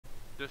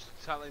Just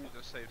tell him,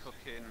 just say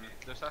fucking,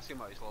 just ask him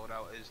what his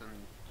loadout is and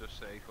just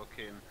say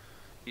fucking,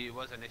 he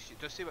was an issue.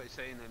 Just see what he's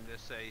saying and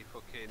just say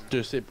fucking.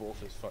 Just say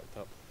both is fucked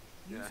up.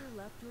 Yeah. User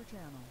left your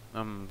channel.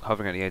 I'm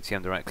hovering at the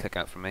ATM, the right click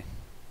out from me.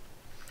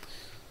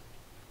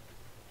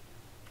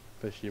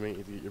 Fish, you might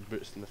need to get your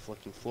boots in the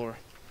flicking floor.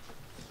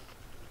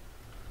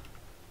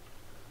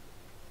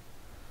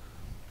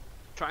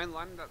 Try and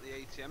land at the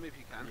ATM if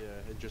you can.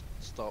 Yeah, and just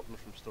stop them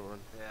from storing.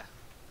 Yeah.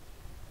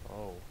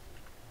 Oh.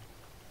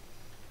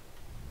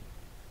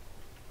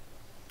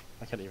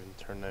 I can't even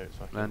turn out,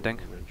 so I can't. Landing.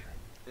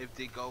 If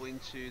they go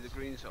into the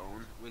green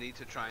zone, we need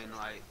to try and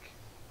like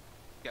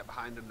get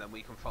behind them. Then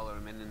we can follow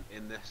them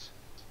in this.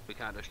 We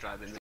can't just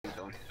drive in the green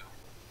zone.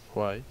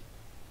 Why?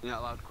 You're not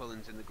allowed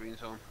Quillins in the green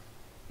zone.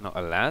 Not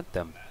allowed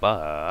then,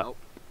 but Nope.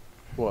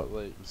 What,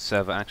 like?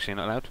 server actually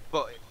not allowed.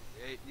 But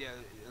yeah,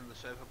 in the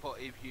server. But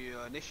if you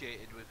are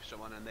initiated with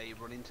someone and they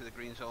run into the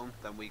green zone,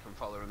 then we can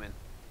follow them in.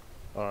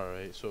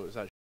 Alright, so it's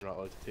actually not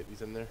allowed to take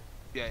these in there?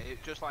 Yeah,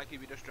 just like if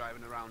you're just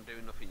driving around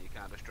doing nothing, you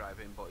can't just drive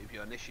in. But if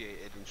you're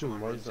initiated and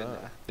someone why runs is in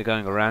that? there, They're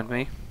going around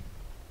me.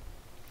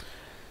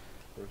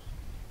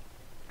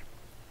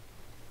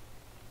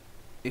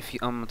 If you,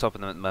 I'm on top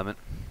of them at the moment.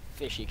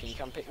 Fishy, can you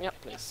come pick me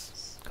up,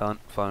 please? Can't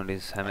find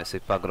his helmets.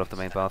 They've buggered off the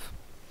main path.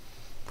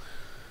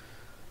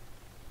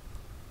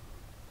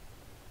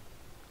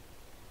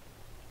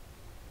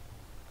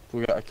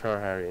 We got a car,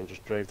 Harry, and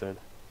just drive down.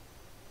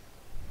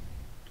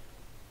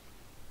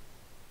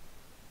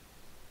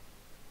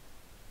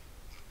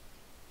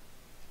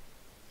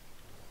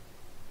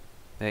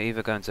 They're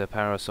either going to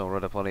Paris or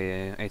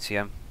Rodopoli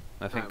ATM.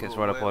 I think it's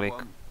Rodopoli.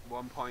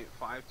 1.5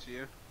 to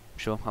you.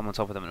 Sure, I'm on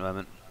top of them at the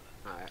moment.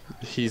 Alright.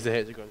 He's the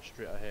heads are going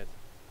straight ahead.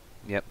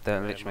 Yep,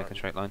 they're Yeah, literally making a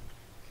straight line.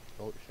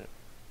 Oh shit.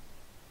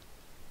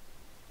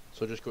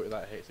 So just go to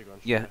that hexagon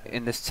straight Yeah, ahead.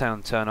 in this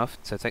town, turn off.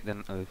 So take the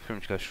pretty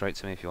much go straight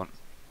to me if you want.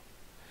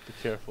 Be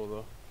careful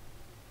though.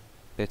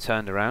 They're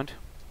turned around.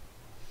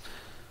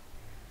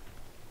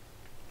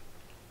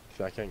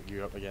 Cause I can't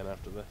gear up again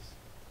after this.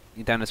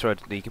 You're down this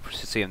road. You can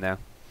see him now.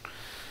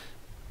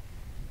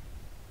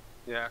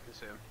 Yeah, I can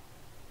see him.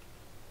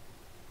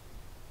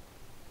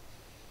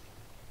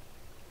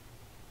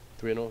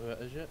 Do we know who it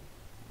is yet?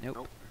 Nope.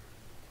 Nope.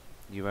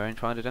 You were in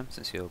trying to them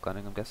since you're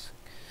gunning, I'm guessing.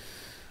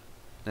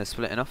 They're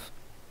splitting off.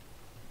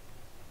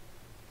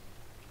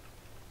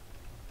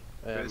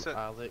 is it?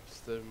 Alex,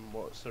 the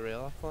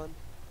mozzarella plan?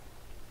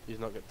 He's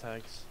not got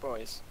tags.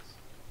 Boys.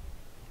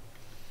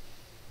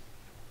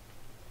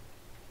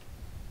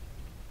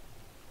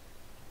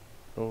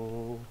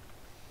 Oh.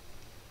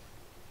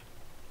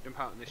 Jump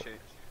out and initiate.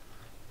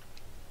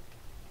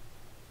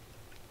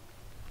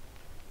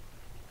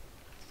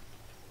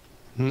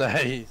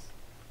 Nice.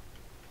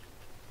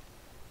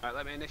 Alright,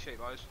 let me initiate,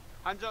 boys.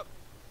 Hands up!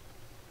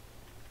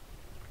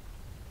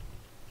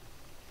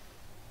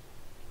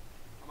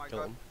 Oh my Kill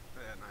god. him.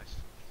 Yeah, nice.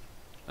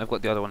 I've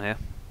got the other one here.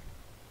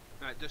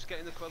 Alright, just get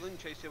in the Quillen,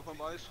 chase the other one,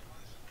 boys.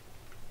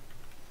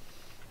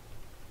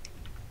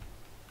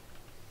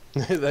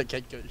 That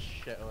kid got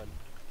shit on.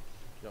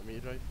 You want me to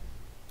drive?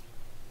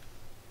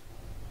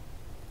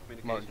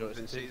 Martin, do you want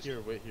us to take here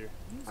or wait here?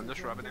 I'm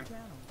just robbing him.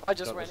 I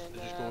just That went was- in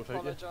did you just there, go without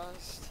you?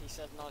 apologised. He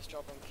said nice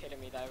job on killing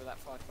me there with that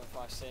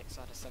 5.56.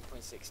 I had a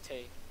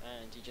 7.62,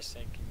 and he just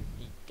said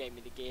he gave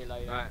me the gear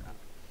loader. Right,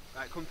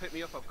 right, come pick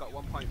me up. I've got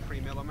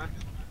 1.3 mil on me.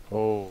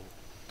 Oh.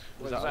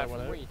 Was that that one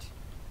from out? weed?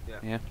 Yeah.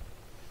 Yeah.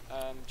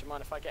 Do you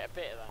mind if I get a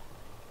bit of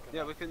that?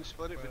 Yeah, we can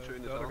split it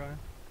between us all. Okay,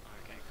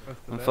 cool.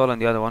 I'm following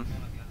the other one.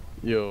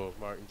 Yo,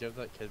 Martin, give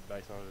that kid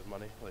back some of his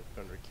money, like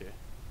 100k.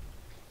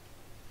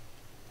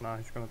 Nah,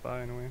 he's gonna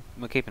die anyway.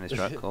 We're keeping this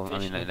truck, or I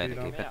mean, Fish, let you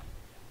him keep Yeah. it.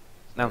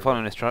 Now I'm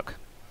following this truck.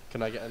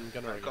 Can I get in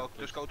gunner Right, again, go,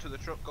 please? just go to the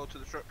truck. Go to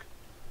the truck.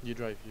 You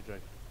drive, you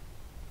drive.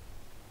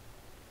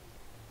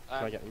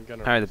 Can I get in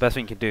gunner? Harry, the best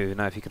thing you can do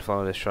now if you could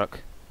follow this truck.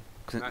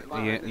 Cause Right,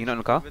 you're not in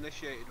the car? I've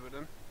initiated with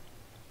him.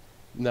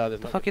 No, there's What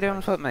the not fuck got you doing on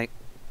tags. foot, mate?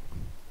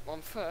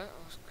 1 foot?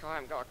 I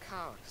haven't got a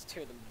car, because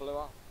 2 of them blew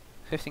up.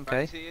 15k?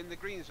 Right, is he in the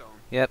green zone?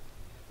 Yep.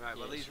 Right,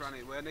 well Yeah, he's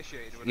running. We're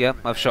initiated with Yep,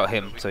 him. I've shot so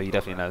him, we so can he go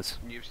definitely there. knows.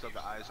 And you've still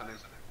got eyes on him.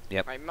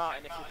 Yep. Right,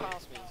 Martin, if you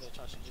pass me, is there a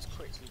chance you just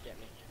quickly get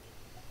me?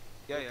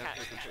 Yeah, We'll yeah. catch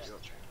we can the pick you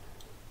up. truck.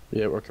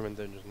 Yeah, we're coming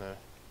down just now.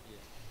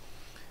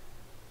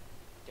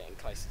 Getting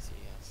closer to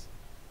you guys.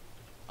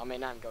 I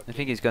mean, I'm going. I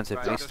think he's going to the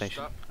Right, police just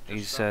station. stop, just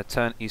He's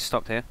stop. he's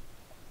stopped here.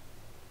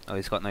 Oh,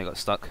 he got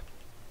stuck.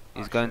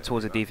 He's Oh, going shit,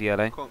 towards the here we go.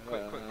 DVLA. Come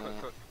on,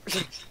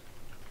 quick.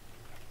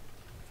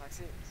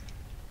 Taxi.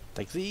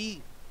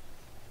 Taxi!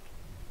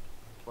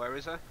 Where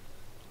is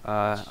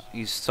he?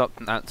 He's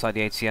stopped outside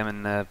the ATM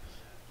and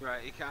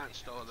Right, he can't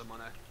store the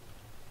money.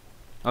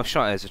 I've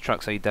shot it as a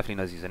truck, so he definitely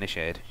knows he's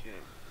initiated. Shit.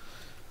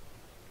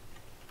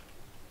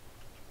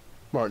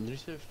 Martin, did you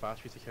see how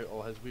fast we took out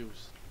all his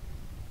wheels?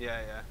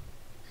 Yeah, yeah.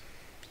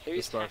 The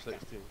Who's Star hacker?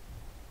 16.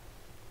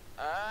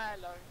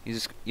 Hello. He's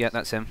just, yeah,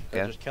 that's him. Did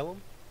I Yeah. just kill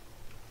him?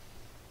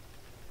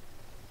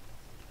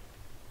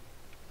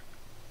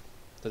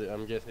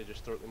 I'm guessing he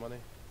just stole the money?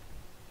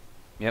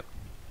 Yep.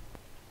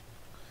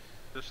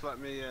 Just let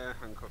me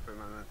handcuff him,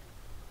 man.